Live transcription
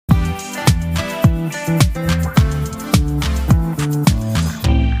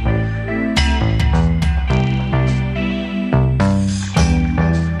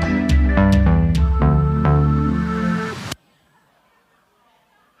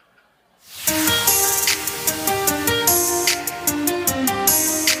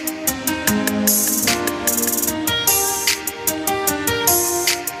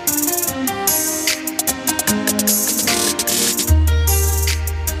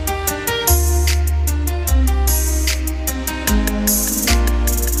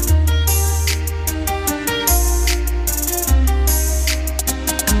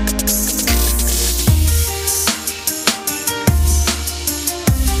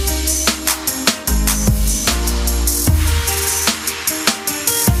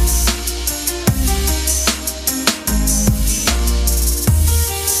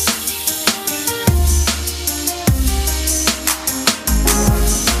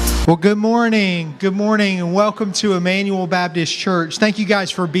Well, good morning, and welcome to Emmanuel Baptist Church. Thank you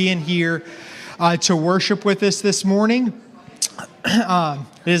guys for being here to worship with us this morning. It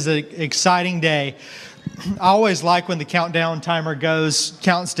is an exciting day. I always like when the countdown timer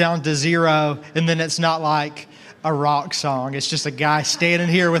counts down to 0, and then it's not like a rock song. It's just a guy standing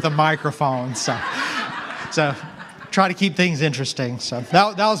here with a microphone. So try to keep things interesting. So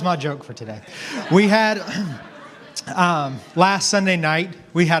that was my joke for today. We had... last Sunday night,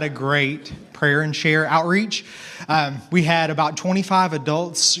 we had a great prayer and share outreach. We had about 25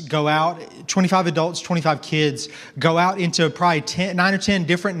 adults, 25 kids go out into probably 9 or 10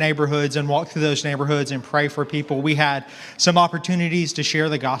 different neighborhoods and walk through those neighborhoods and pray for people. We had some opportunities to share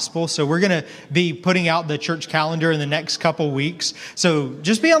the gospel. So we're going to be putting out the church calendar in the next couple weeks. So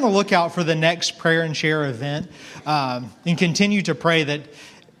just be on the lookout for the next prayer and share event, and continue to pray that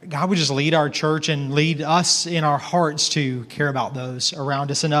God would just lead our church and lead us in our hearts to care about those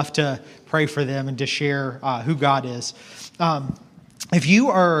around us enough to pray for them and to share who God is. If you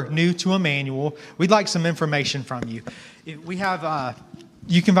are new to Emmanuel, we'd like some information from you. We have,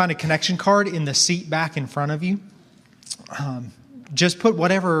 you can find a connection card in the seat back in front of you. Just put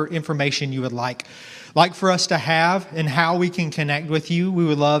whatever information you would like for us to have and how we can connect with you. We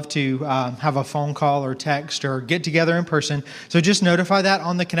would love to have a phone call or text or get together in person. So just notify that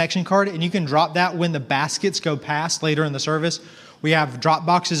on the connection card, and you can drop that when the baskets go past later in the service. We have drop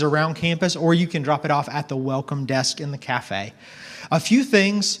boxes around campus, or you can drop it off at the welcome desk in the cafe. A few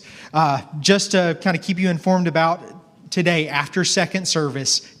things just to kind of keep you informed about. Today, after second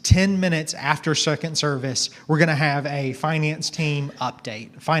service, 10 minutes after second service, we're going to have a finance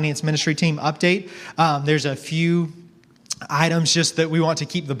ministry team update. There's a few items just that we want to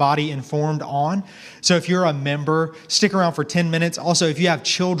keep the body informed on. So if you're a member, stick around for 10 minutes. Also, if you have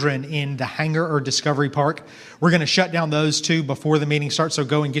children in the hangar or Discovery Park, we're going to shut down those two before the meeting starts. So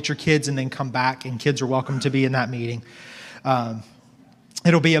go and get your kids and then come back, and kids are welcome to be in that meeting.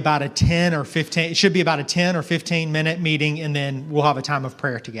 It'll be about it should be about a 10 or 15 minute meeting, and then we'll have a time of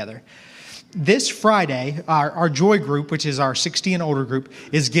prayer together. This Friday, our Joy group, which is our 60 and older group,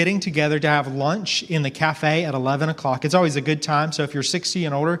 is getting together to have lunch in the cafe at 11 o'clock. It's always a good time, so if you're 60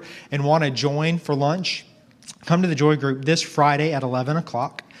 and older and want to join for lunch, come to the Joy group this Friday at 11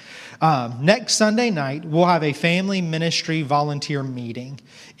 o'clock. Next Sunday night, we'll have a family ministry volunteer meeting.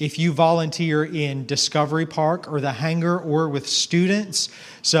 If you volunteer in Discovery Park or the hangar or with students,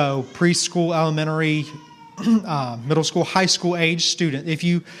 so preschool, elementary, middle school, high school age student, if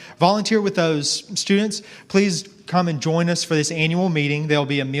you volunteer with those students, please come and join us for this annual meeting. There'll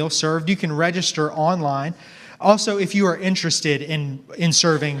be a meal served. You can register online. Also, if you are interested in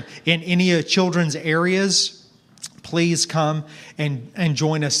serving in any children's areas, please come and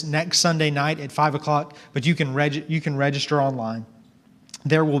join us next Sunday night at 5 o'clock, but you can register online.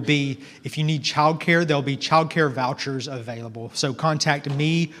 There will be, if you need childcare, there'll be childcare vouchers available. So contact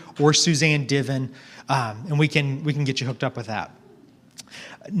me or Suzanne Diven, and we can get you hooked up with that.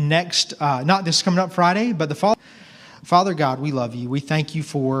 Next, not this coming up Friday, but Father God, we love you. We thank you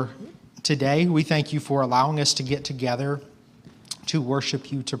for today. We thank you for allowing us to get together, to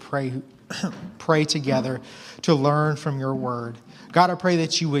worship you, to pray together, to learn from your word. God, I pray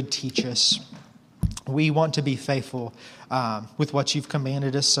that you would teach us. We want to be faithful with what you've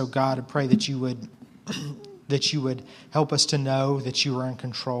commanded us. So God, I pray that you would help us to know that you are in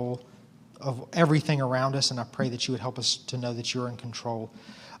control of everything around us. And I pray that you would help us to know that you're in control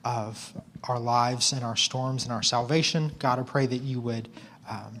of our lives and our storms and our salvation. God, I pray that you would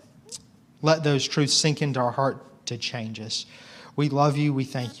let those truths sink into our heart to change us. We love you. We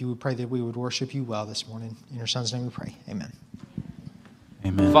thank you. We pray that we would worship you well this morning. In your son's name we pray. Amen.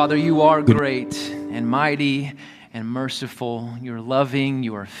 Amen. Father, you are great and mighty and merciful. You are loving.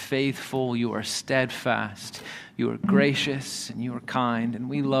 You are faithful. You are steadfast. You are gracious and you are kind. And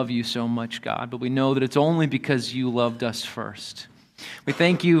we love you so much, God. But we know that it's only because you loved us first. We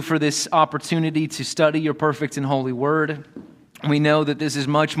thank you for this opportunity to study your perfect and holy word. We know that this is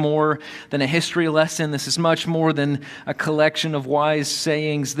much more than a history lesson. This is much more than a collection of wise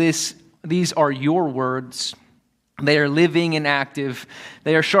sayings. These are your words. They are living and active.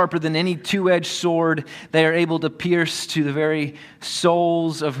 They are sharper than any two-edged sword. They are able to pierce to the very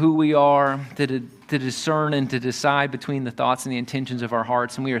souls of who we are, to discern and to decide between the thoughts and the intentions of our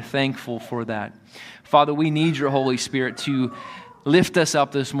hearts. And we are thankful for that. Father, we need your Holy Spirit to lift us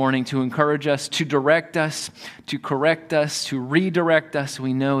up this morning, to encourage us, to direct us, to correct us, to redirect us.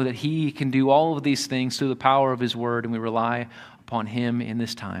 We know that he can do all of these things through the power of his word, and we rely upon him in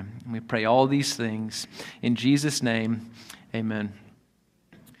this time. And we pray all these things in Jesus' name. Amen.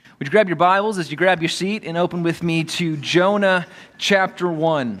 Would you grab your Bibles as you grab your seat and open with me to Jonah chapter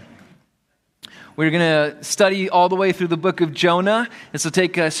 1. We're going to study all the way through the book of Jonah. This will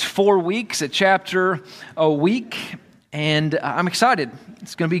take us 4 weeks, a chapter a week, and I'm excited.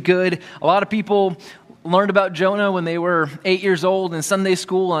 It's going to be good. A lot of people learned about Jonah when they were 8 years old in Sunday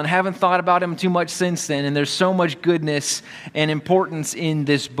school and haven't thought about him too much since then, and there's so much goodness and importance in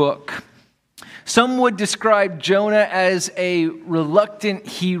this book. Some would describe Jonah as a reluctant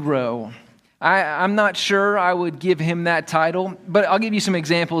hero. I'm not sure I would give him that title, but I'll give you some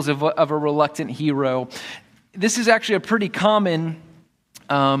examples of a reluctant hero. This is actually a pretty common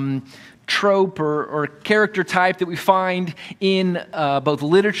trope or character type that we find in both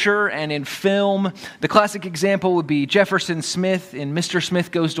literature and in film. The classic example would be Jefferson Smith in Mr.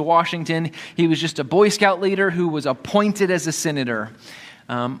 Smith Goes to Washington. He was just a Boy Scout leader who was appointed as a senator.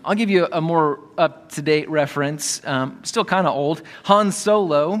 I'll give you a more up-to-date reference, still kind of old. Han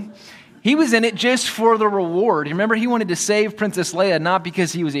Solo. He was in it just for the reward. Remember, he wanted to save Princess Leia, not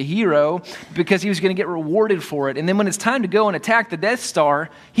because he was a hero, because he was going to get rewarded for it. And then when it's time to go and attack the Death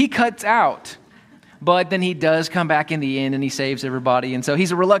Star, he cuts out. But then he does come back in the end and he saves everybody. And so he's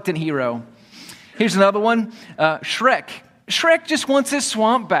a reluctant hero. Here's another one, Shrek. Shrek just wants his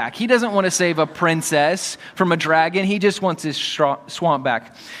swamp back. He doesn't want to save a princess from a dragon. He just wants his swamp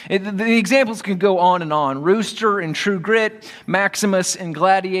back. The examples can go on and on. Rooster in True Grit, Maximus in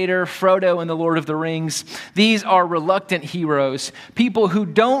Gladiator, Frodo in The Lord of the Rings. These are reluctant heroes, people who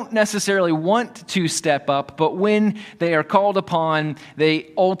don't necessarily want to step up, but when they are called upon,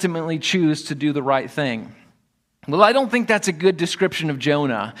 they ultimately choose to do the right thing. Well, I don't think that's a good description of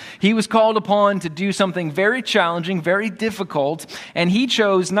Jonah. He was called upon to do something very challenging, very difficult, and he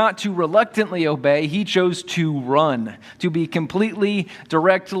chose not to reluctantly obey. He chose to run, to be completely,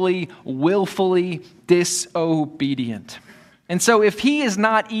 directly, willfully disobedient. And so if he is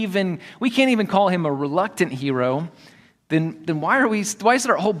not even, we can't even call him a reluctant hero, then why is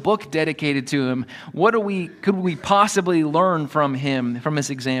there a whole book dedicated to him? Could we possibly learn from him, from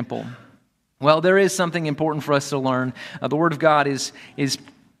his example? Well, there is something important for us to learn. The Word of God is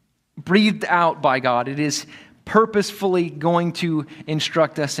breathed out by God. It is purposefully going to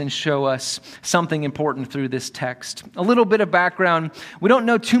instruct us and show us something important through this text. A little bit of background. We don't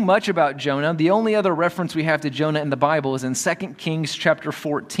know too much about Jonah. The only other reference we have to Jonah in the Bible is in 2 Kings chapter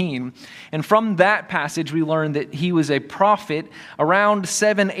 14. And from that passage, we learn that he was a prophet around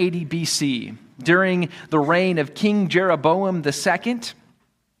 780 BC during the reign of King Jeroboam II.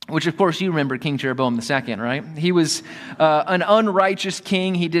 Which, of course, you remember King Jeroboam II, right? He was an unrighteous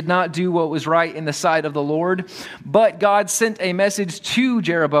king. He did not do what was right in the sight of the Lord. But God sent a message to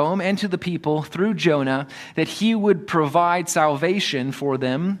Jeroboam and to the people through Jonah that he would provide salvation for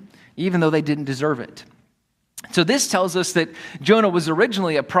them, even though they didn't deserve it. So this tells us that Jonah was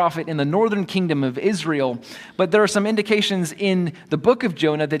originally a prophet in the northern kingdom of Israel, but there are some indications in the book of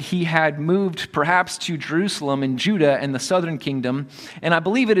Jonah that he had moved perhaps to Jerusalem in Judah and the southern kingdom. And I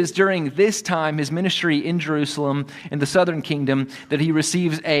believe it is during this time, his ministry in Jerusalem in the southern kingdom, that he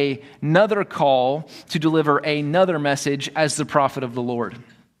receives another call to deliver another message as the prophet of the Lord.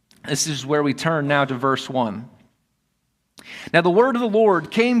 This is where we turn now to verse 1. Now the word of the Lord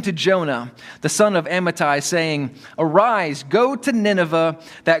came to Jonah, the son of Amittai, saying, "Arise, go to Nineveh,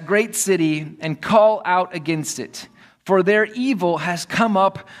 that great city, and call out against it, for their evil has come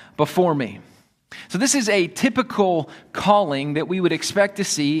up before me." So this is a typical calling that we would expect to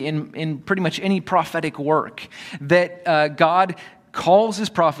see in pretty much any prophetic work, that God calls his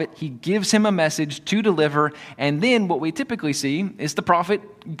prophet, he gives him a message to deliver, and then what we typically see is the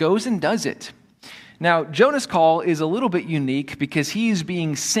prophet goes and does it. Now, Jonah's call is a little bit unique because he's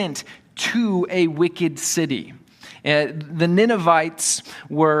being sent to a wicked city. The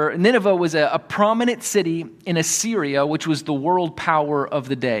Nineveh was a prominent city in Assyria, which was the world power of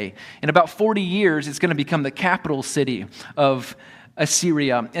the day. In about 40 years, it's going to become the capital city of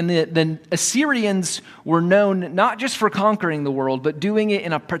Assyria. And the Assyrians were known not just for conquering the world, but doing it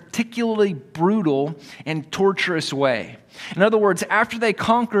in a particularly brutal and torturous way. In other words, after they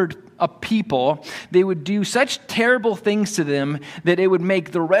conquered a people, they would do such terrible things to them that it would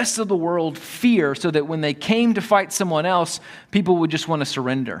make the rest of the world fear, so that when they came to fight someone else, people would just want to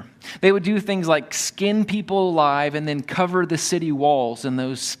surrender. They would do things like skin people alive and then cover the city walls in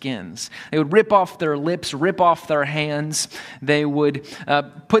those skins. They would rip off their lips, rip off their hands. They would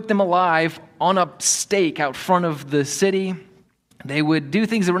put them alive on a stake out front of the city. They would do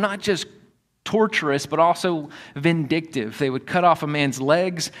things that were not just torturous, but also vindictive. They would cut off a man's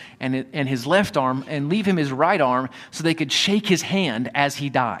legs and his left arm and leave him his right arm so they could shake his hand as he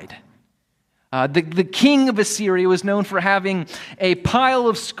died. The king of Assyria was known for having a pile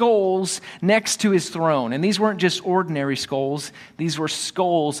of skulls next to his throne. And these weren't just ordinary skulls. These were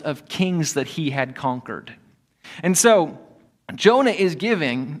skulls of kings that he had conquered. And so Jonah is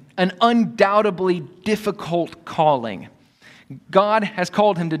giving an undoubtedly difficult calling. God has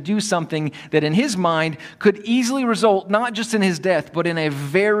called him to do something that in his mind could easily result not just in his death, but in a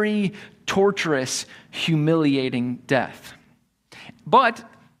very torturous, humiliating death. But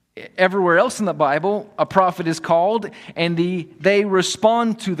everywhere else in the Bible, a prophet is called, and they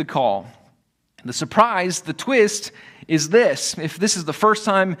respond to the call. The surprise, the twist, is this. If this is the first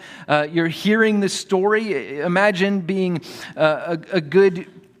time you're hearing this story, imagine being a good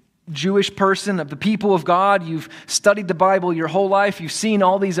Jewish person of the people of God. You've studied the Bible your whole life. You've seen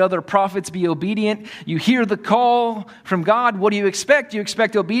all these other prophets be obedient. You hear the call from God. What do you expect? You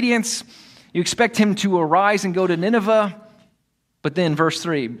expect obedience. You expect him to arise and go to Nineveh. But then verse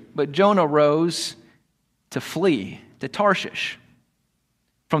 3, but Jonah rose to flee to Tarshish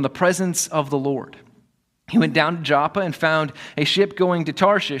from the presence of the Lord. He went down to Joppa and found a ship going to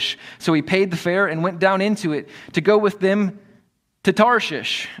Tarshish. So he paid the fare and went down into it to go with them to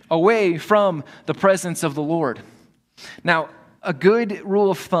Tarshish, away from the presence of the Lord. Now, a good rule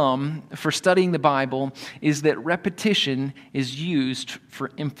of thumb for studying the Bible is that repetition is used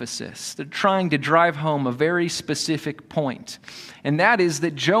for emphasis. They're trying to drive home a very specific point. And that is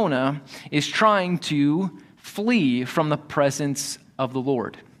that Jonah is trying to flee from the presence of the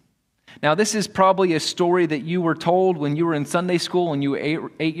Lord. Now, this is probably a story that you were told when you were in Sunday school and you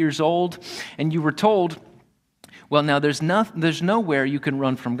were 8 years old, and you were told, well, now there's nowhere you can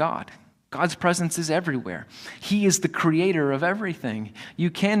run from God. God's presence is everywhere. He is the creator of everything. You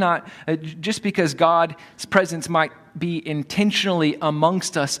cannot, just because God's presence might be intentionally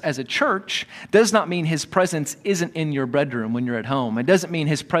amongst us as a church, does not mean his presence isn't in your bedroom when you're at home. It doesn't mean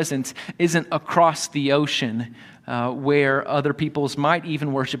his presence isn't across the ocean where other peoples might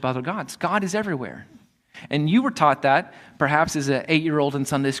even worship other gods. God is everywhere. And you were taught that, perhaps as an 8-year-old in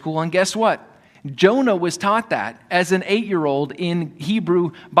Sunday school, and guess what? Jonah was taught that as an 8-year-old in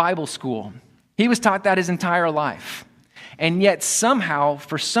Hebrew Bible school. He was taught that his entire life. And yet somehow,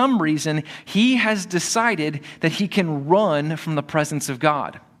 for some reason, he has decided that he can run from the presence of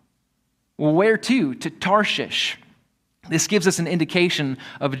God. Well, where to? To Tarshish. This gives us an indication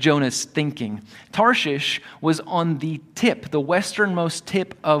of Jonah's thinking. Tarshish was on the tip, the westernmost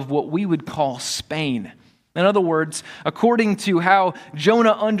tip of what we would call Spain. In other words, according to how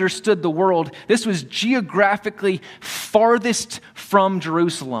Jonah understood the world, this was geographically farthest from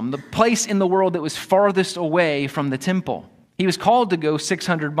Jerusalem, the place in the world that was farthest away from the temple. He was called to go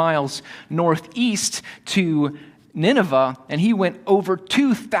 600 miles northeast to Nineveh, and he went over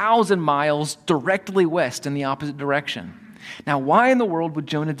 2,000 miles directly west in the opposite direction. Now, why in the world would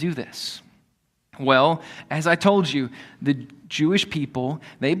Jonah do this? Well, as I told you, the Jewish people,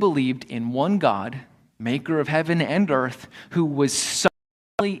 they believed in one God, maker of heaven and earth, who was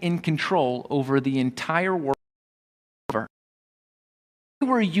sovereignly in control over the entire world. They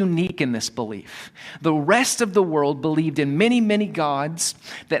were unique in this belief. The rest of the world believed in many, many gods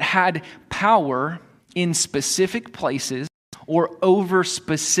that had power in specific places or over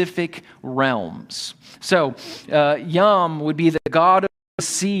specific realms. So, Yam would be the god of the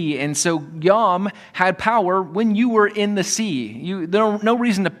sea, and so Yam had power when you were in the sea. There's no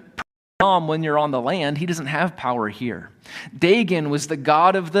reason to when you're on the land. He doesn't have power here. Dagon was the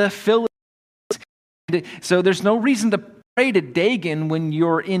god of the Philistines. So there's no reason to pray to Dagon when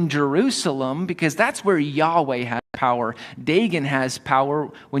you're in Jerusalem, because that's where Yahweh has power. Dagon has power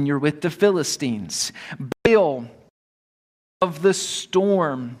when you're with the Philistines. Baal of the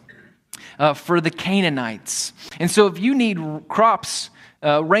storm for the Canaanites. And so if you need crops,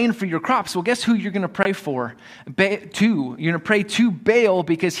 rain for your crops, well, guess who you're going to pray for? You're going to pray to Baal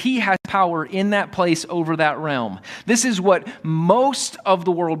because he has power in that place over that realm. This is what most of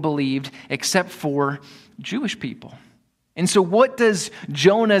the world believed except for Jewish people. And so what does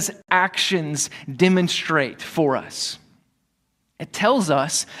Jonah's actions demonstrate for us? It tells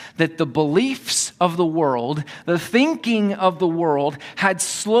us that the beliefs of the world, the thinking of the world, had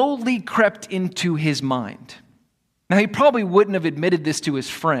slowly crept into his mind. Now, he probably wouldn't have admitted this to his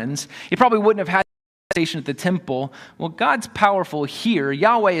friends. He probably wouldn't have had a conversation at the temple. Well, God's powerful here.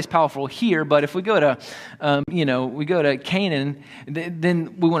 Yahweh is powerful here. But if we go to, Canaan,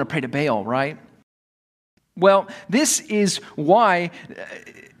 then we want to pray to Baal, right? Well, this is why,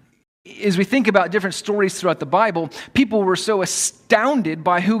 as we think about different stories throughout the Bible, people were so astounded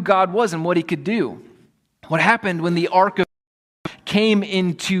by who God was and what he could do. What happened when the Ark of came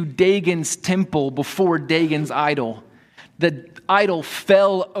into Dagon's temple before Dagon's idol? the idol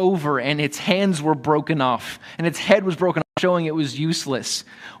fell over and its hands were broken off and its head was broken off, showing it was useless.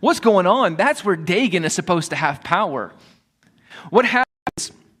 What's going on? That's where Dagon is supposed to have power. What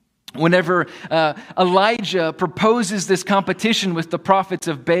happens whenever Elijah proposes this competition with the prophets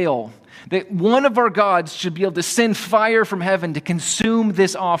of Baal? That one of our gods should be able to send fire from heaven to consume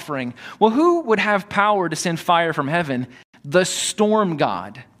this offering. Well, who would have power to send fire from heaven? The storm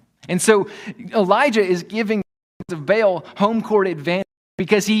god. And so Elijah is giving the prophets of Baal home court advantage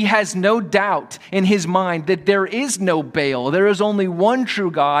because he has no doubt in his mind that there is no Baal. There is only one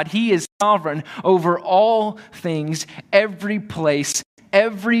true God. He is sovereign over all things, every place,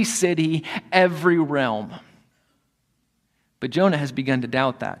 every city, every realm. But Jonah has begun to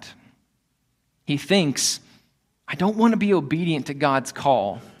doubt that. He thinks, I don't want to be obedient to God's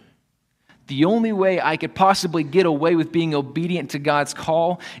call. The only way I could possibly get away with being obedient to God's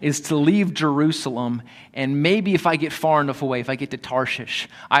call is to leave Jerusalem, and maybe if I get far enough away, if I get to Tarshish,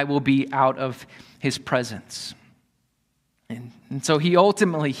 I will be out of his presence. And so he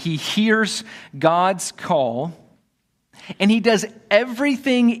hears God's call, and he does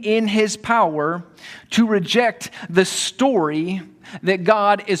everything in his power to reject the story that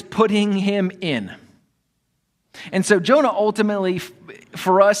God is putting him in. And so Jonah ultimately,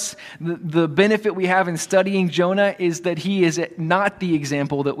 for us, the benefit we have in studying Jonah is that he is not the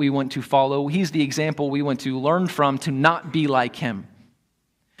example that we want to follow. He's the example we want to learn from to not be like him.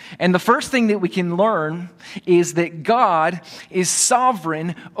 And the first thing that we can learn is that God is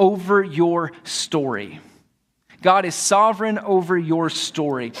sovereign over your story. God is sovereign over your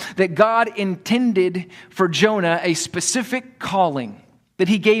story. That God intended for Jonah a specific calling. That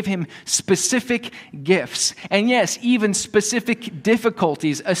he gave him specific gifts. And yes, even specific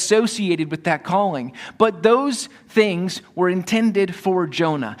difficulties associated with that calling. But those things were intended for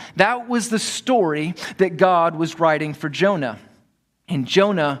Jonah. That was the story that God was writing for Jonah. And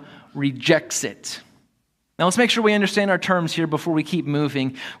Jonah rejects it. Now let's make sure we understand our terms here before we keep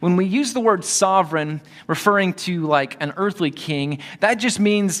moving. When we use the word sovereign, referring to like an earthly king, that just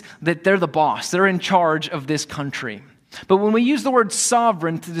means that they're the boss. They're in charge of this country. But when we use the word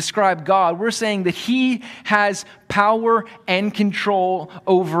sovereign to describe God, we're saying that he has power and control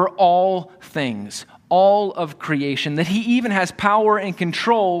over all things, all of creation, that he even has power and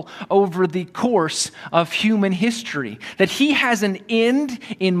control over the course of human history, that he has an end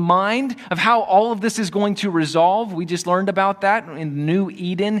in mind of how all of this is going to resolve. We just learned about that in New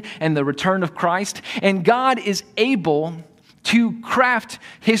Eden and the return of Christ. And God is able to craft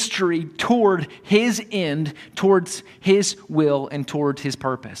history toward his end, towards his will, and towards his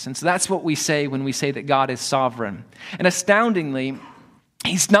purpose. And so that's what we say when we say that God is sovereign. And astoundingly,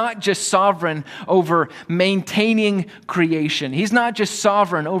 he's not just sovereign over maintaining creation. He's not just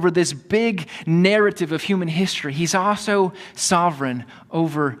sovereign over this big narrative of human history. He's also sovereign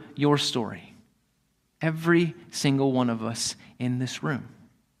over your story. Every single one of us in this room,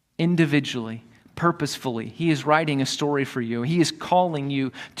 individually, purposefully, he is writing a story for you. He is calling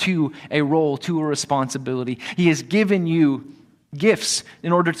you to a role, to a responsibility. He has given you gifts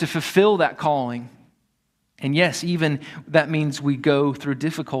in order to fulfill that calling. And yes, even that means we go through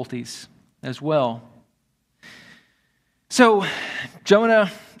difficulties as well. So,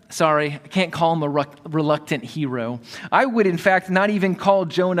 Jonah, I can't call him a reluctant hero. I would, in fact, not even call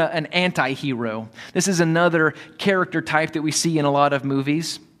Jonah an anti-hero. This is another character type that we see in a lot of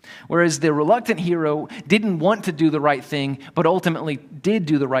movies. Whereas the reluctant hero didn't want to do the right thing, but ultimately did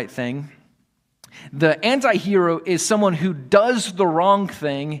do the right thing. The anti-hero is someone who does the wrong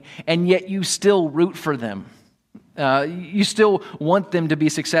thing, and yet you still root for them. You still want them to be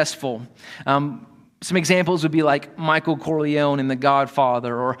successful. Some examples would be like Michael Corleone in The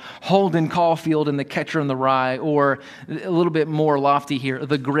Godfather, or Holden Caulfield in The Catcher in the Rye, or a little bit more lofty here,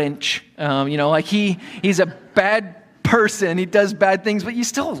 The Grinch. He's a bad person, he does bad things, but you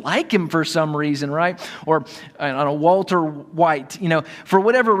still like him for some reason, right? Or Walter White, for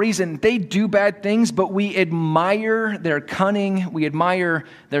whatever reason, they do bad things, but we admire their cunning, we admire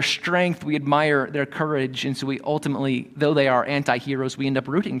their strength, we admire their courage, and so we ultimately, though they are anti-heroes, we end up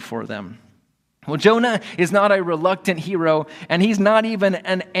rooting for them. Well, Jonah is not a reluctant hero, and he's not even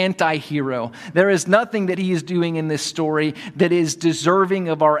an anti-hero. There is nothing that he is doing in this story that is deserving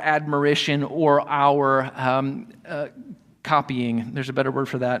of our admiration or our copying. There's a better word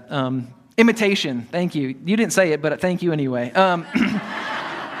for that. Imitation. Thank you. You didn't say it, but thank you anyway.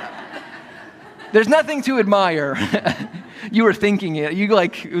 There's nothing to admire. You were thinking it.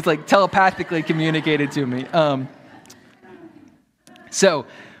 It was like telepathically communicated to me. So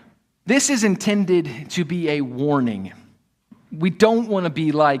this is intended to be a warning. We don't want to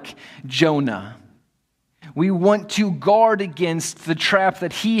be like Jonah. We want to guard against the trap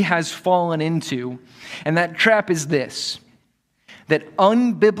that he has fallen into. And that trap is this: that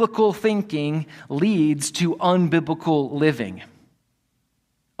unbiblical thinking leads to unbiblical living.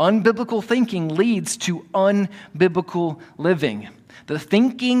 Unbiblical thinking leads to unbiblical living. The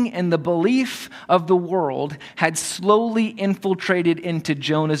thinking and the belief of the world had slowly infiltrated into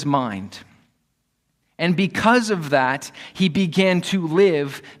Jonah's mind. And because of that, he began to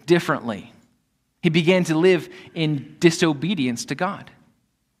live differently. He began to live in disobedience to God.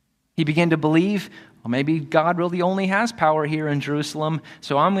 He began to believe, well, maybe God really only has power here in Jerusalem,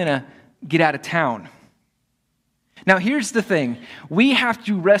 so I'm going to get out of town. Now, here's the thing. We have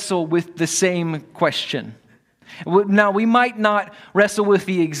to wrestle with the same question. Now, we might not wrestle with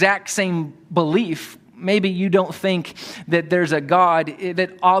the exact same belief. Maybe you don't think that there's a God,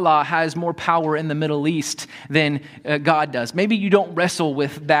 that Allah has more power in the Middle East than God does. Maybe you don't wrestle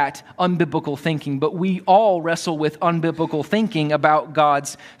with that unbiblical thinking, but we all wrestle with unbiblical thinking about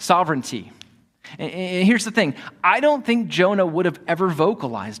God's sovereignty. And here's the thing. I don't think Jonah would have ever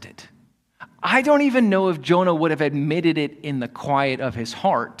vocalized it. I don't even know if Jonah would have admitted it in the quiet of his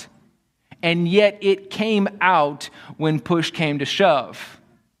heart. And yet it came out when push came to shove.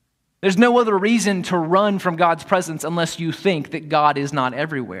 There's no other reason to run from God's presence unless you think that God is not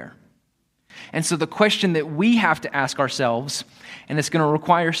everywhere. And so the question that we have to ask ourselves, and it's going to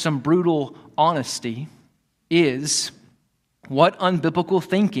require some brutal honesty, is what unbiblical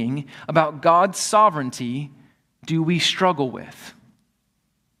thinking about God's sovereignty do we struggle with?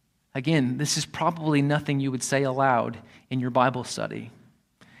 Again, this is probably nothing you would say aloud in your Bible study.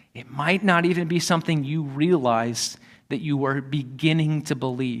 It might not even be something you realize that you are beginning to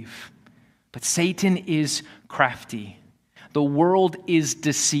believe. But Satan is crafty. The world is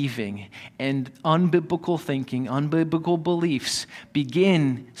deceiving. And unbiblical thinking, unbiblical beliefs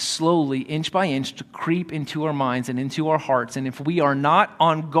begin slowly, inch by inch, to creep into our minds and into our hearts. And if we are not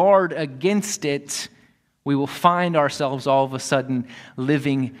on guard against it, we will find ourselves all of a sudden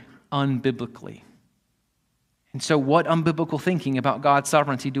living unbiblically. And so what unbiblical thinking about God's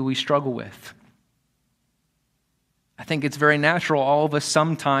sovereignty do we struggle with? I think it's very natural. All of us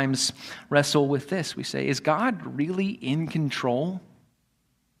sometimes wrestle with this. We say, is God really in control?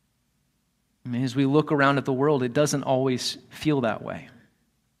 I mean, as we look around at the world, it doesn't always feel that way.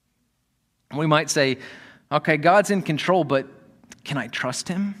 We might say, okay, God's in control, but can I trust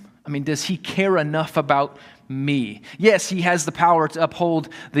him? I mean, does he care enough about me? Yes, he has the power to uphold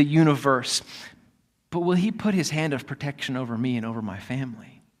the universe, but will he put his hand of protection over me and over my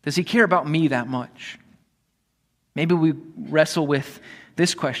family? Does he care about me that much? Maybe we wrestle with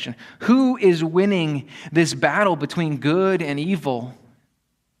this question. Who is winning this battle between good and evil?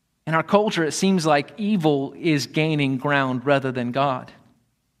 In our culture, it seems like evil is gaining ground rather than God.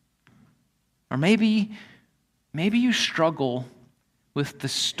 Or maybe you struggle with the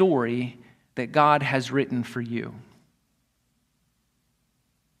story that God has written for you.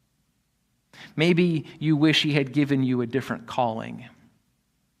 Maybe you wish he had given you a different calling.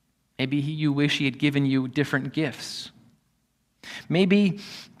 Maybe you wish he had given you different gifts. Maybe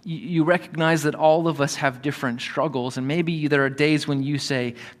you recognize that all of us have different struggles, and maybe there are days when you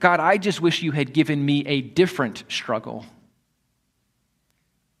say, God, I just wish you had given me a different struggle.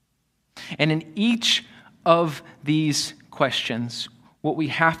 And in each of these questions, what we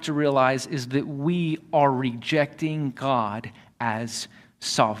have to realize is that we are rejecting God as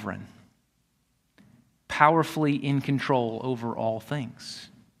sovereign, powerfully in control over all things.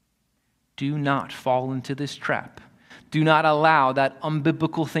 Do not fall into this trap. Do not allow that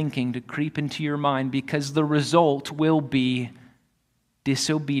unbiblical thinking to creep into your mind, because the result will be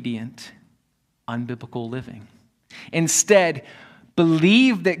disobedient, unbiblical living. Instead,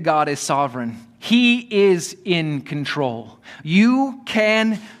 believe that God is sovereign. He is in control. You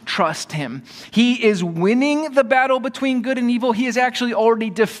can trust him. He is winning the battle between good and evil. He has actually already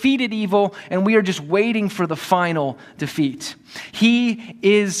defeated evil, and we are just waiting for the final defeat. He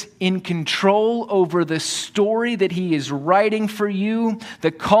is in control over the story that he is writing for you.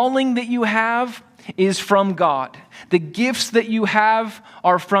 The calling that you have is from God. The gifts that you have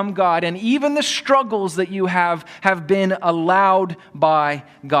are from God, and even the struggles that you have been allowed by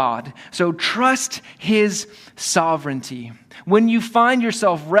God. So trust his sovereignty. When you find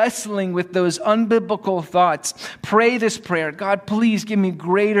yourself wrestling with those unbiblical thoughts, pray this prayer: God, please give me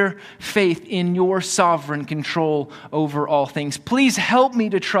greater faith in your sovereign control over all things. Please help me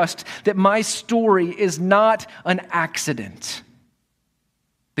to trust that my story is not an accident.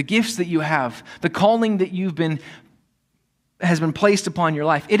 The gifts that you have, the calling that has been placed upon your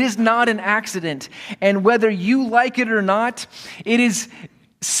life, it is not an accident. And whether you like it or not, it is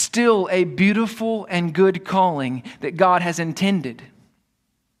still a beautiful and good calling that God has intended.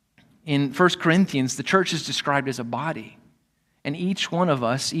 In 1 Corinthians, the church is described as a body. And each one of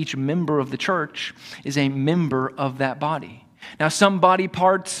us, each member of the church, is a member of that body. Now, some body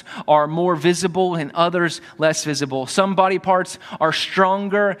parts are more visible and others less visible. Some body parts are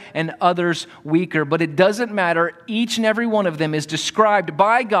stronger and others weaker. But it doesn't matter. Each and every one of them is described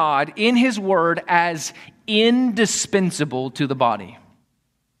by God in His Word as indispensable to the body.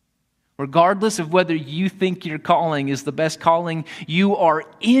 Regardless of whether you think your calling is the best calling, you are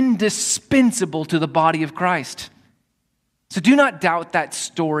indispensable to the body of Christ. So do not doubt that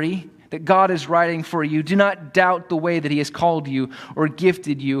story that God is writing for you. Do not doubt the way that He has called you or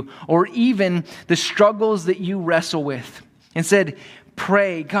gifted you, or even the struggles that you wrestle with. Instead,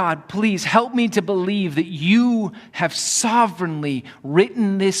 pray, God, please help me to believe that you have sovereignly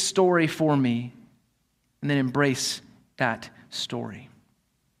written this story for me, and then embrace that story.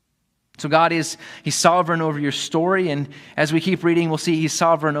 So God He's sovereign over your story, and as we keep reading, we'll see He's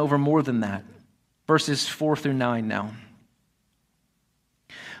sovereign over more than that. Verses 4 through 9 now.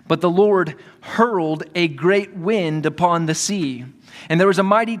 But the Lord hurled a great wind upon the sea, and there was a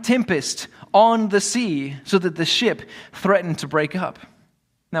mighty tempest on the sea, so that the ship threatened to break up.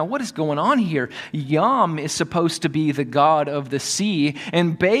 Now, what is going on here? Yam is supposed to be the god of the sea,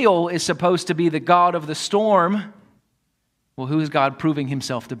 and Baal is supposed to be the god of the storm. Well, who is God proving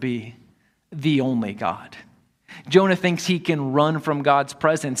Himself to be? The only God. Jonah thinks he can run from God's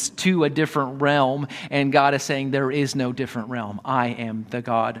presence to a different realm, and God is saying there is no different realm. I am the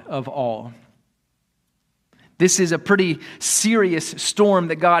God of all. This is a pretty serious storm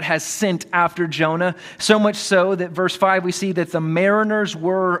that God has sent after Jonah, so much so that verse 5 we see that the mariners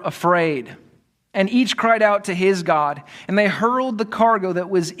were afraid. And each cried out to his God, and they hurled the cargo that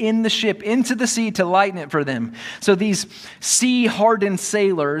was in the ship into the sea to lighten it for them. So these sea-hardened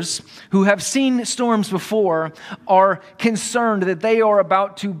sailors who have seen storms before are concerned that they are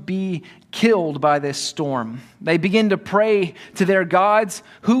about to be killed by this storm. They begin to pray to their gods,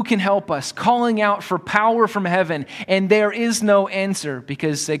 who can help us, calling out for power from heaven, and there is no answer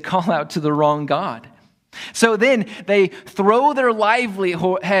because they call out to the wrong God. So then they throw their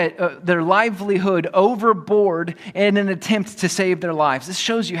livelihood overboard in an attempt to save their lives. This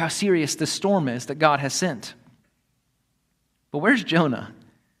shows you how serious the storm is that God has sent. But where's Jonah?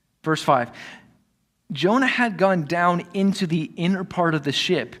 Verse 5. Jonah had gone down into the inner part of the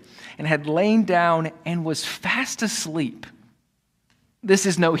ship and had lain down and was fast asleep. This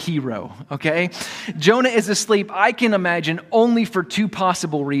is no hero, okay? Jonah is asleep, I can imagine, only for two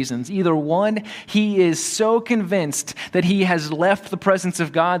possible reasons. Either one, he is so convinced that he has left the presence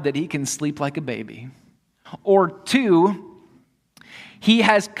of God that he can sleep like a baby. Or two, he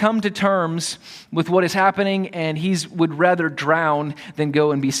has come to terms with what is happening and he would rather drown than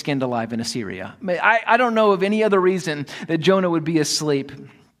go and be skinned alive in Assyria. I don't know of any other reason that Jonah would be asleep.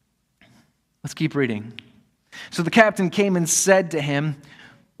 Let's keep reading. So the captain came and said to him,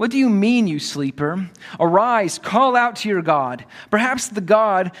 "What do you mean, you sleeper? Arise, call out to your God. Perhaps the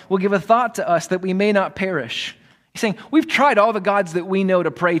God will give a thought to us that we may not perish." He's saying, we've tried all the gods that we know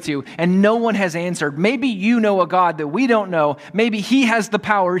to pray to, and no one has answered. Maybe you know a God that we don't know. Maybe He has the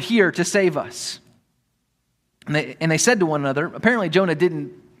power here to save us. And they said to one another, apparently Jonah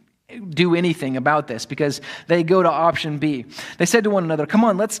didn't do anything about this because they go to option B. They said to one another, "Come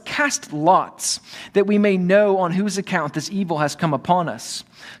on, let's cast lots that we may know on whose account this evil has come upon us."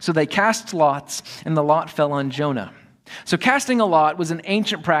 So they cast lots, and the lot fell on Jonah. So casting a lot was an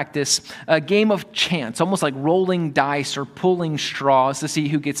ancient practice, a game of chance, almost like rolling dice or pulling straws to see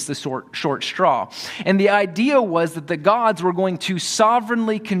who gets the short straw. And the idea was that the gods were going to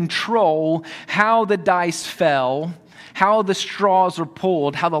sovereignly control how the dice fell, how the straws were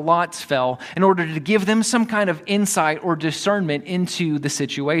pulled, how the lots fell, in order to give them some kind of insight or discernment into the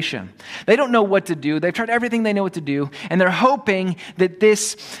situation. They don't know what to do. They've tried everything they know what to do, and they're hoping that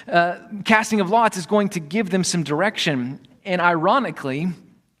this casting of lots is going to give them some direction. And ironically,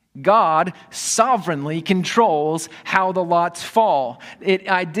 God sovereignly controls how the lots fall. It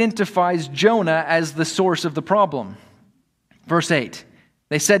identifies Jonah as the source of the problem. Verse 8.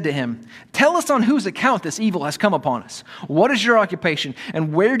 They said to him, "Tell us on whose account this evil has come upon us. What is your occupation,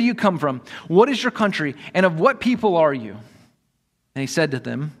 and where do you come from? What is your country, and of what people are you?" And he said to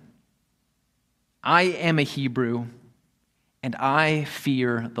them, "I am a Hebrew, and I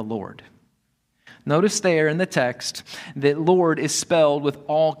fear the Lord." Notice there in the text that Lord is spelled with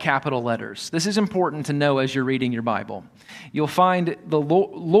all capital letters. This is important to know as you're reading your Bible. You'll find the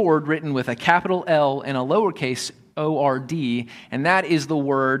Lord written with a capital L and a lowercase O-R-D, and that is the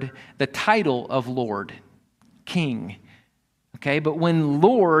word, the title of Lord, King. Okay, but when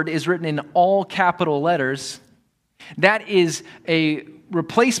Lord is written in all capital letters, that is a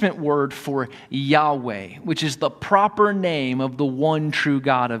replacement word for Yahweh, which is the proper name of the one true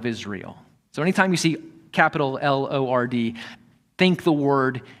God of Israel. So anytime you see capital Lord, think the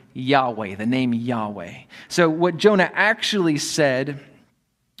word Yahweh, the name Yahweh. So what Jonah actually said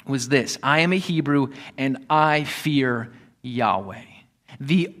was this: I am a Hebrew and I fear Yahweh,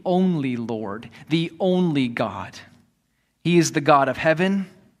 the only Lord, the only God. He is the God of heaven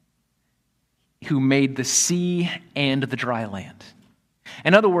who made the sea and the dry land.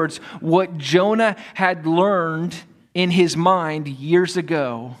 In other words, what Jonah had learned in his mind years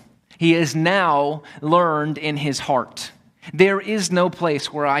ago, he has now learned in his heart. There is no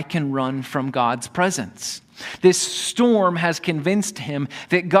place where I can run from God's presence. This storm has convinced him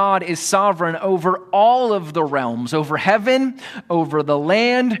that God is sovereign over all of the realms, over heaven, over the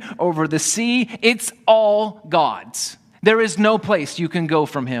land, over the sea. It's all God's. There is no place you can go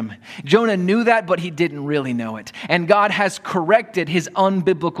from him. Jonah knew that, but he didn't really know it. And God has corrected his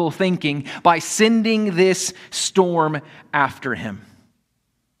unbiblical thinking by sending this storm after him.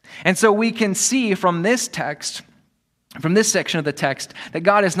 And so we can see from this text, from this section of the text, that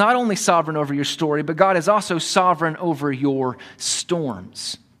God is not only sovereign over your story, but God is also sovereign over your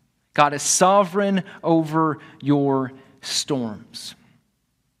storms. God is sovereign over your storms.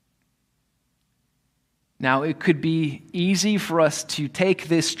 Now, it could be easy for us to take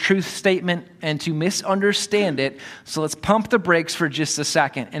this truth statement and to misunderstand it, so let's pump the brakes for just a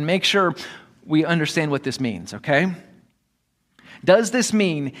second and make sure we understand what this means, okay? Does this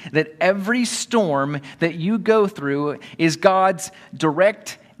mean that every storm that you go through is God's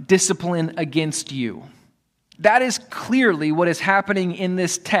direct discipline against you? That is clearly what is happening in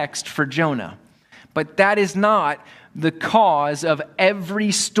this text for Jonah, but that is not the cause of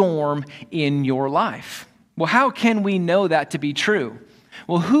every storm in your life. Well, how can we know that to be true?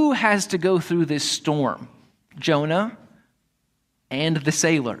 Well, who has to go through this storm? Jonah and the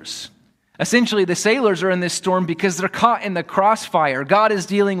sailors. Essentially, the sailors are in this storm because they're caught in the crossfire. God is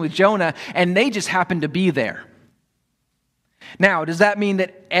dealing with Jonah, and they just happen to be there. Now, does that mean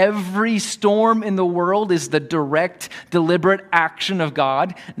that every storm in the world is the direct, deliberate action of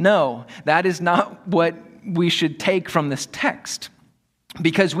God? No, that is not what we should take from this text.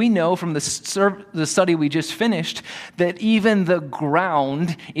 Because we know from the study we just finished that even the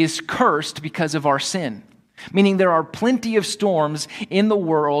ground is cursed because of our sin. Meaning there are plenty of storms in the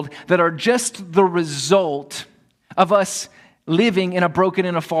world that are just the result of us living in a broken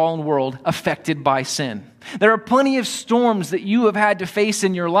and a fallen world affected by sin. There are plenty of storms that you have had to face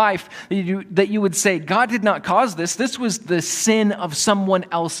in your life that you would say, God did not cause this. This was the sin of someone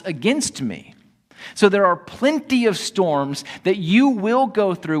else against me. So there are plenty of storms that you will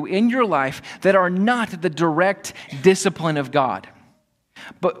go through in your life that are not the direct discipline of God.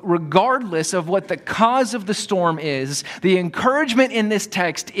 But regardless of what the cause of the storm is, the encouragement in this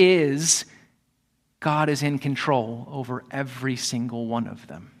text is God is in control over every single one of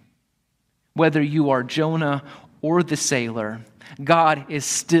them. Whether you are Jonah or the sailor, God is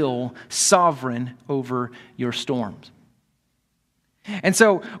still sovereign over your storms. And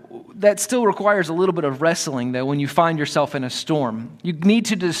so that still requires a little bit of wrestling, though, when you find yourself in a storm. You need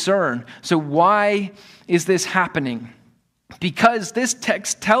to discern, so why is this happening? Because this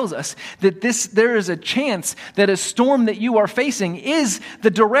text tells us that there is a chance that a storm that you are facing is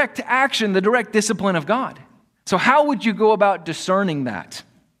the direct action, the direct discipline of God. So how would you go about discerning that?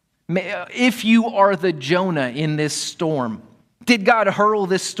 If you are the Jonah in this storm, did God hurl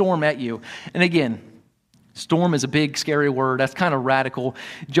this storm at you? And again, storm is a big, scary word. That's kind of radical.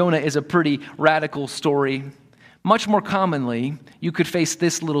 Jonah is a pretty radical story. Much more commonly, you could face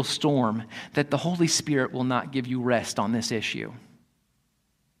this little storm, that the Holy Spirit will not give you rest on this issue.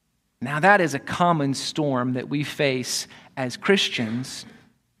 Now, that is a common storm that we face as Christians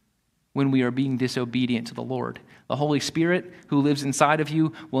when we are being disobedient to the Lord. The Holy Spirit who lives inside of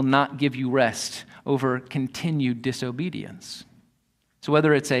you will not give you rest over continued disobedience. So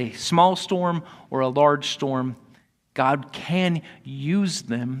whether it's a small storm or a large storm, God can use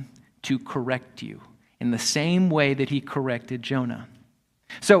them to correct you in the same way that he corrected Jonah.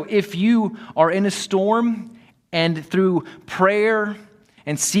 So if you are in a storm and through prayer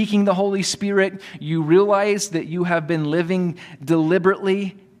and seeking the Holy Spirit, you realize that you have been living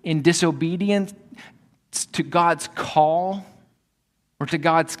deliberately in disobedience to God's call or to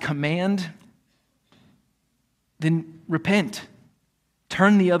God's command, then repent.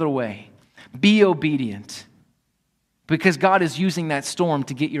 Turn the other way. Be obedient. Because God is using that storm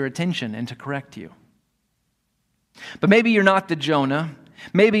to get your attention and to correct you. But maybe you're not the Jonah.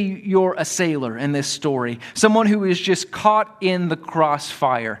 Maybe you're a sailor in this story, someone who is just caught in the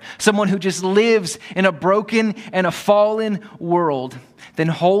crossfire, someone who just lives in a broken and a fallen world. Then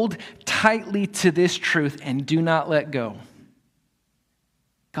hold tightly to this truth and do not let go.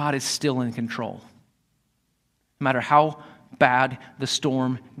 God is still in control. No matter how bad the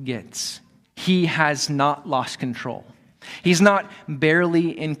storm gets, He has not lost control. He's not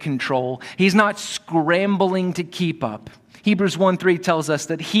barely in control. He's not scrambling to keep up. Hebrews 1:3 tells us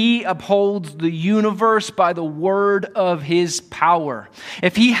that He upholds the universe by the word of His power.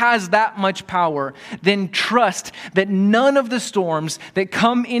 If He has that much power, then trust that none of the storms that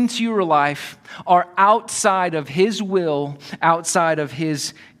come into your life are outside of His will, outside of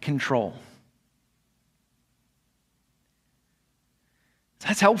His control.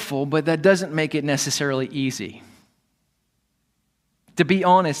 That's helpful, but that doesn't make it necessarily easy. To be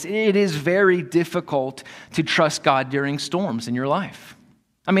honest, it is very difficult to trust God during storms in your life.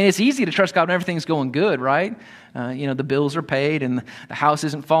 I mean, it's easy to trust God when everything's going good, right? The bills are paid and the house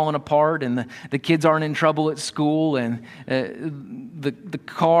isn't falling apart and the kids aren't in trouble at school and the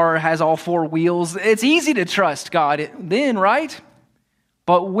car has all four wheels. It's easy to trust God then, right?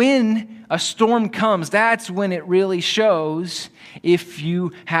 But when a storm comes, that's when it really shows if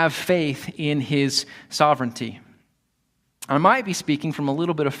you have faith in His sovereignty. I might be speaking from a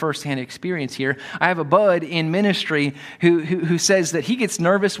little bit of firsthand experience here. I have a bud in ministry who says that he gets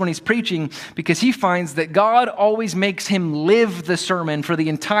nervous when he's preaching because he finds that God always makes him live the sermon for the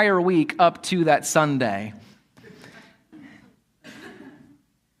entire week up to that Sunday.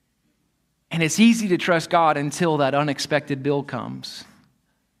 And it's easy to trust God until that unexpected bill comes.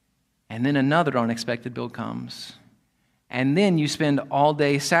 And then another unexpected bill comes. And then you spend all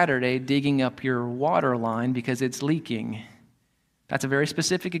day Saturday digging up your water line because it's leaking. That's a very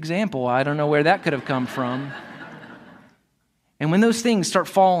specific example. I don't know where that could have come from. And when those things start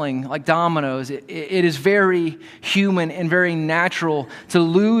falling like dominoes, it is very human and very natural to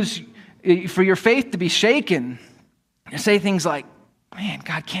lose, for your faith to be shaken. And say things like, man,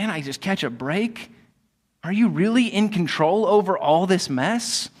 God, can't I just catch a break? Are you really in control over all this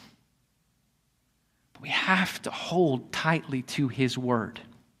mess? But we have to hold tightly to His word.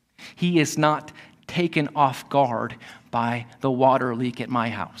 He is not taken off guard by the water leak at my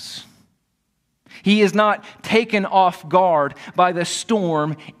house. He is not taken off guard by the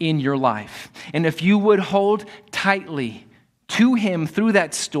storm in your life. And if you would hold tightly to Him through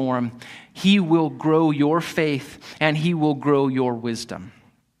that storm, He will grow your faith and He will grow your wisdom.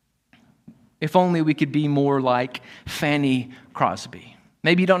 If only we could be more like Fanny Crosby.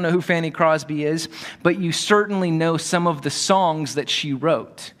 Maybe you don't know who Fanny Crosby is, but you certainly know some of the songs that she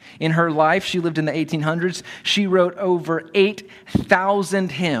wrote. In her life, she lived in the 1800s. She wrote over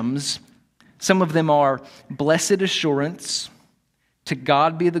 8,000 hymns. Some of them are Blessed Assurance, To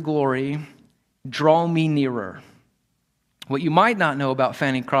God Be the Glory, Draw Me Nearer. What you might not know about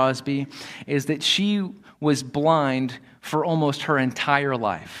Fanny Crosby is that she was blind for almost her entire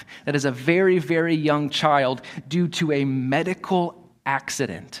life. That is a very, very young child due to a medical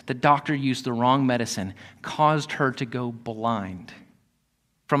accident. The doctor used the wrong medicine, caused her to go blind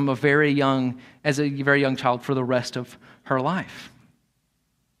from as a very young child for the rest of her life.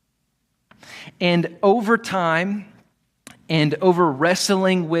 And over time, and over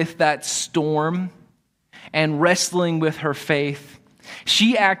wrestling with that storm and wrestling with her faith,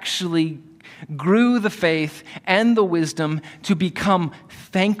 she actually grew the faith and the wisdom to become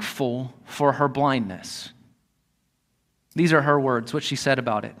thankful for her blindness. These are her words, what she said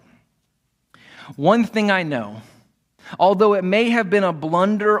about it. One thing I know, although it may have been a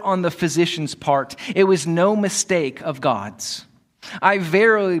blunder on the physician's part, it was no mistake of God's. I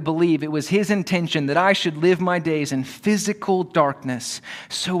verily believe it was His intention that I should live my days in physical darkness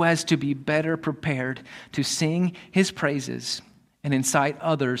so as to be better prepared to sing His praises and incite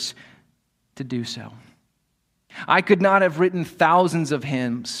others to do so. I could not have written thousands of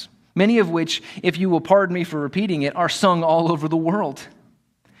hymns, many of which, if you will pardon me for repeating it, are sung all over the world,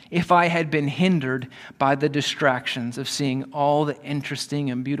 if I had been hindered by the distractions of seeing all the interesting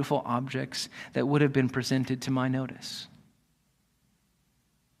and beautiful objects that would have been presented to my notice.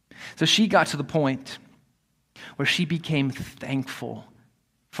 So she got to the point where she became thankful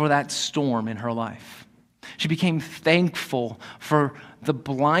for that storm in her life. She became thankful for the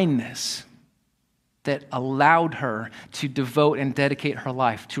blindness that allowed her to devote and dedicate her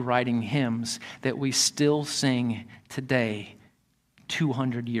life to writing hymns that we still sing today,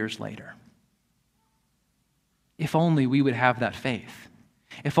 200 years later. If only we would have that faith.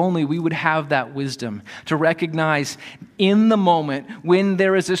 If only we would have that wisdom to recognize in the moment when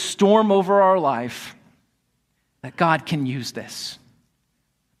there is a storm over our life that God can use this.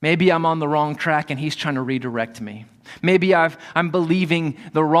 Maybe I'm on the wrong track and he's trying to redirect me. Maybe I'm believing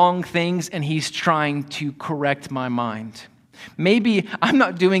the wrong things and he's trying to correct my mind. Maybe I'm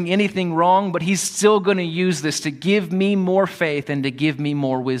not doing anything wrong, but he's still going to use this to give me more faith and to give me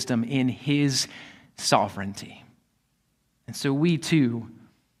more wisdom in his sovereignty. And so we too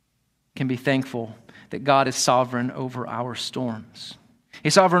can be thankful that God is sovereign over our storms.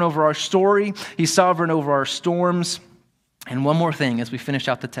 He's sovereign over our story. He's sovereign over our storms. And one more thing as we finish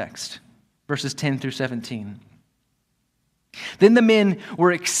out the text, verses 10 through 17. Then the men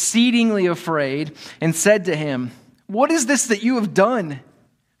were exceedingly afraid and said to him, "What is this that you have done?"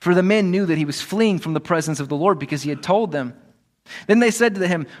 For the men knew that he was fleeing from the presence of the Lord because he had told them. Then they said to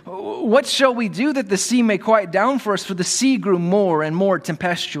him, "What shall we do that the sea may quiet down for us? For the sea grew more and more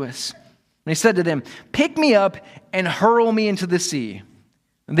tempestuous." And he said to them, "Pick me up and hurl me into the sea.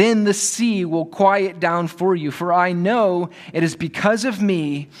 Then the sea will quiet down for you, for I know it is because of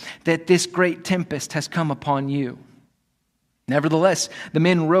me that this great tempest has come upon you." Nevertheless, the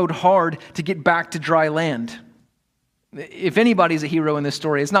men rowed hard to get back to dry land. If anybody's a hero in this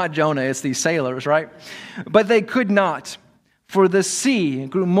story, it's not Jonah, it's these sailors, right? But they could not, for the sea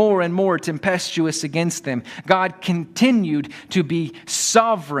grew more and more tempestuous against them. God continued to be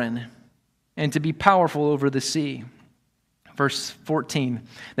sovereign and to be powerful over the sea. Verse 14,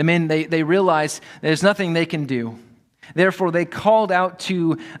 the men, they realized there's nothing they can do. Therefore, they called out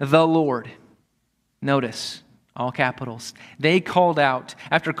to the Lord. Notice, all capitals. They called out,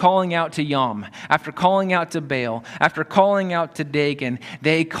 after calling out to Yom, after calling out to Baal, after calling out to Dagon,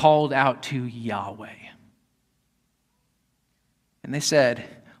 they called out to Yahweh. And they said,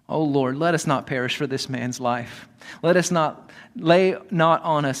 "O Lord, let us not perish for this man's life. Let us not lay not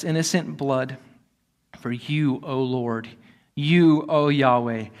on us innocent blood. For you, O Lord, you, O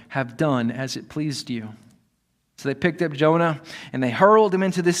Yahweh, have done as it pleased you." So they picked up Jonah and they hurled him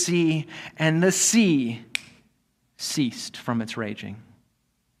into the sea, and the sea ceased from its raging.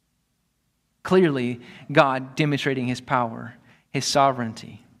 Clearly, God demonstrating his power, his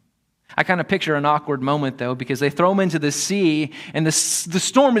sovereignty. I kind of picture an awkward moment, though, because they throw him into the sea, and the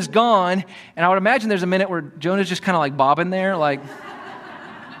storm is gone, and I would imagine there's a minute where Jonah's just kind of like bobbing there, like,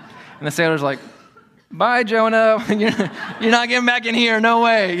 and the sailor's like, "Bye, Jonah. You're not getting back in here. No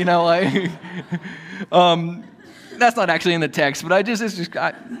way." You know, like, that's not actually in the text, but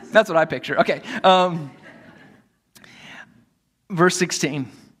that's what I picture. Okay. Verse 16.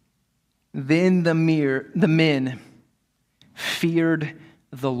 Then the men feared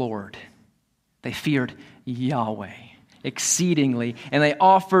the Lord. They feared Yahweh exceedingly, and they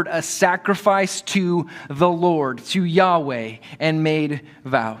offered a sacrifice to the Lord, to Yahweh, and made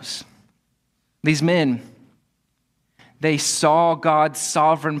vows. These men, they saw God's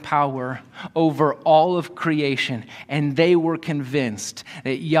sovereign power over all of creation, and they were convinced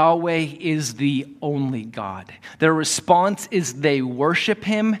that Yahweh is the only God. Their response is they worship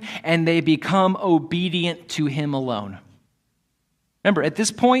him, and they become obedient to him alone. Remember, at this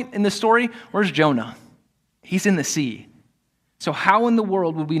point in the story, where's Jonah? He's in the sea. So how in the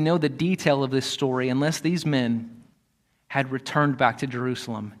world would we know the detail of this story unless these men had returned back to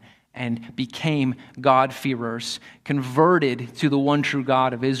Jerusalem and became God-fearers, converted to the one true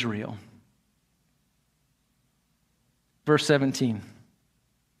God of Israel? Verse 17.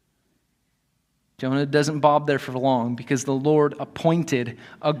 Jonah doesn't bob there for long because the Lord appointed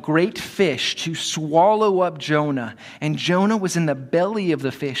a great fish to swallow up Jonah. And Jonah was in the belly of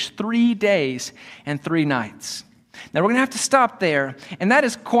the fish 3 days and 3 nights. Now we're going to have to stop there, and that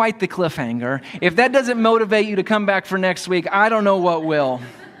is quite the cliffhanger. If that doesn't motivate you to come back for next week, I don't know what will.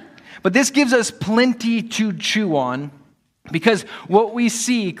 But this gives us plenty to chew on, because what we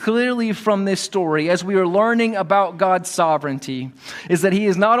see clearly from this story as we are learning about God's sovereignty is that he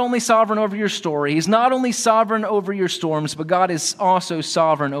is not only sovereign over your story, he's not only sovereign over your storms, but God is also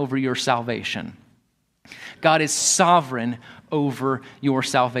sovereign over your salvation. God is sovereign over your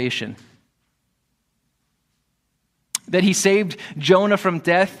salvation. That he saved Jonah from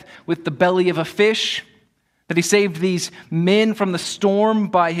death with the belly of a fish, that he saved these men from the storm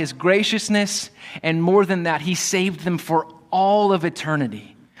by his graciousness, and more than that, he saved them for all of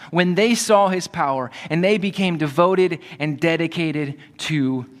eternity when they saw his power and they became devoted and dedicated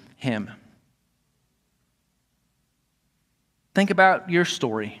to him. Think about your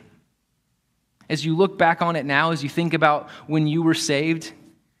story. As you look back on it now, as you think about when you were saved,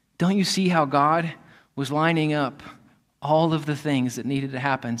 don't you see how God was lining up all of the things that needed to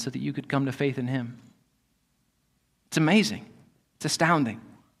happen so that you could come to faith in him? It's amazing. It's astounding.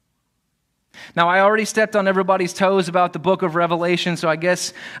 Now, I already stepped on everybody's toes about the book of Revelation, so I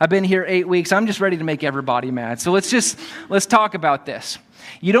guess I've been here 8 weeks. I'm just ready to make everybody mad. So let's talk about this.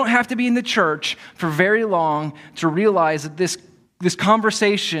 You don't have to be in the church for very long to realize that this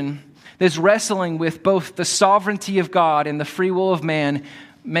conversation, this wrestling with both the sovereignty of God and the free will of man,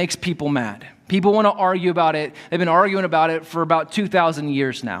 makes people mad. People want to argue about it. They've been arguing about it for about 2,000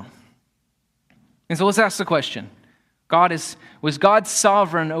 years now. And so let's ask the question. Was God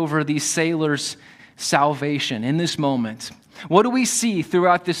sovereign over these sailors' salvation in this moment? What do we see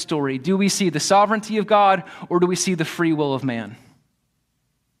throughout this story? Do we see the sovereignty of God, or do we see the free will of man?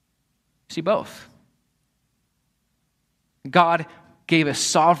 We see both. God gave a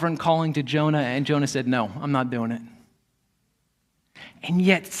sovereign calling to Jonah, and Jonah said, no, I'm not doing it. And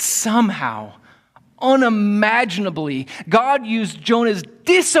yet somehow, unimaginably, God used Jonah's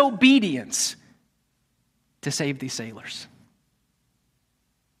disobedience to save these sailors.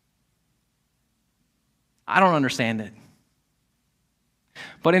 I don't understand it.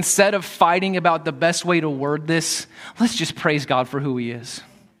 But instead of fighting about the best way to word this, let's just praise God for who He is.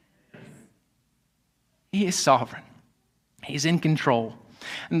 He is sovereign. He's in control.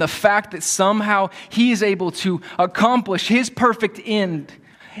 And the fact that somehow He is able to accomplish His perfect end,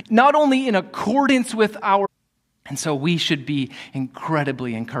 not only in accordance with our... And so we should be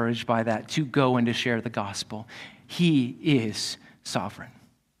incredibly encouraged by that, to go and to share the gospel. He is sovereign.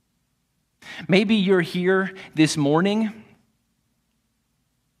 Maybe you're here this morning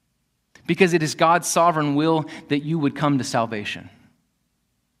because it is God's sovereign will that you would come to salvation.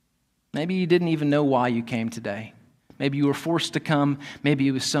 Maybe you didn't even know why you came today. Maybe you were forced to come. Maybe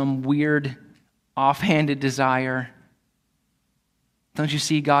it was some weird, offhanded desire. Don't you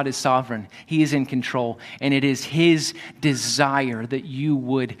see, God is sovereign. He is in control. And it is His desire that you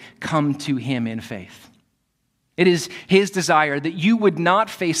would come to Him in faith. It is His desire that you would not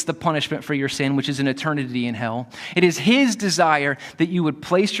face the punishment for your sin, which is an eternity in hell. It is His desire that you would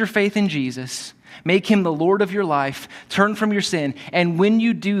place your faith in Jesus, make Him the Lord of your life, turn from your sin, and when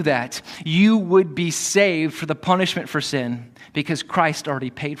you do that, you would be saved for the punishment for sin, because Christ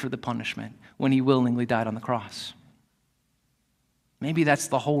already paid for the punishment when He willingly died on the cross. Maybe that's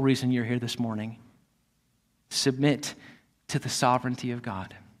the whole reason you're here this morning. Submit to the sovereignty of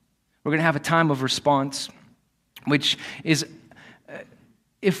God. We're going to have a time of response, which is,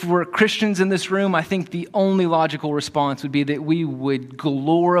 if we're Christians in this room, I think the only logical response would be that we would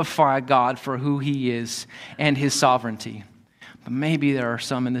glorify God for who He is and His sovereignty. But maybe there are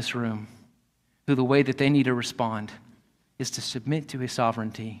some in this room who the way that they need to respond is to submit to His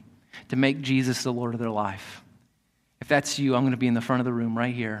sovereignty, to make Jesus the Lord of their life. If that's you, I'm going to be in the front of the room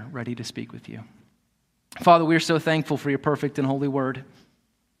right here, ready to speak with you. Father, we are so thankful for your perfect and holy word.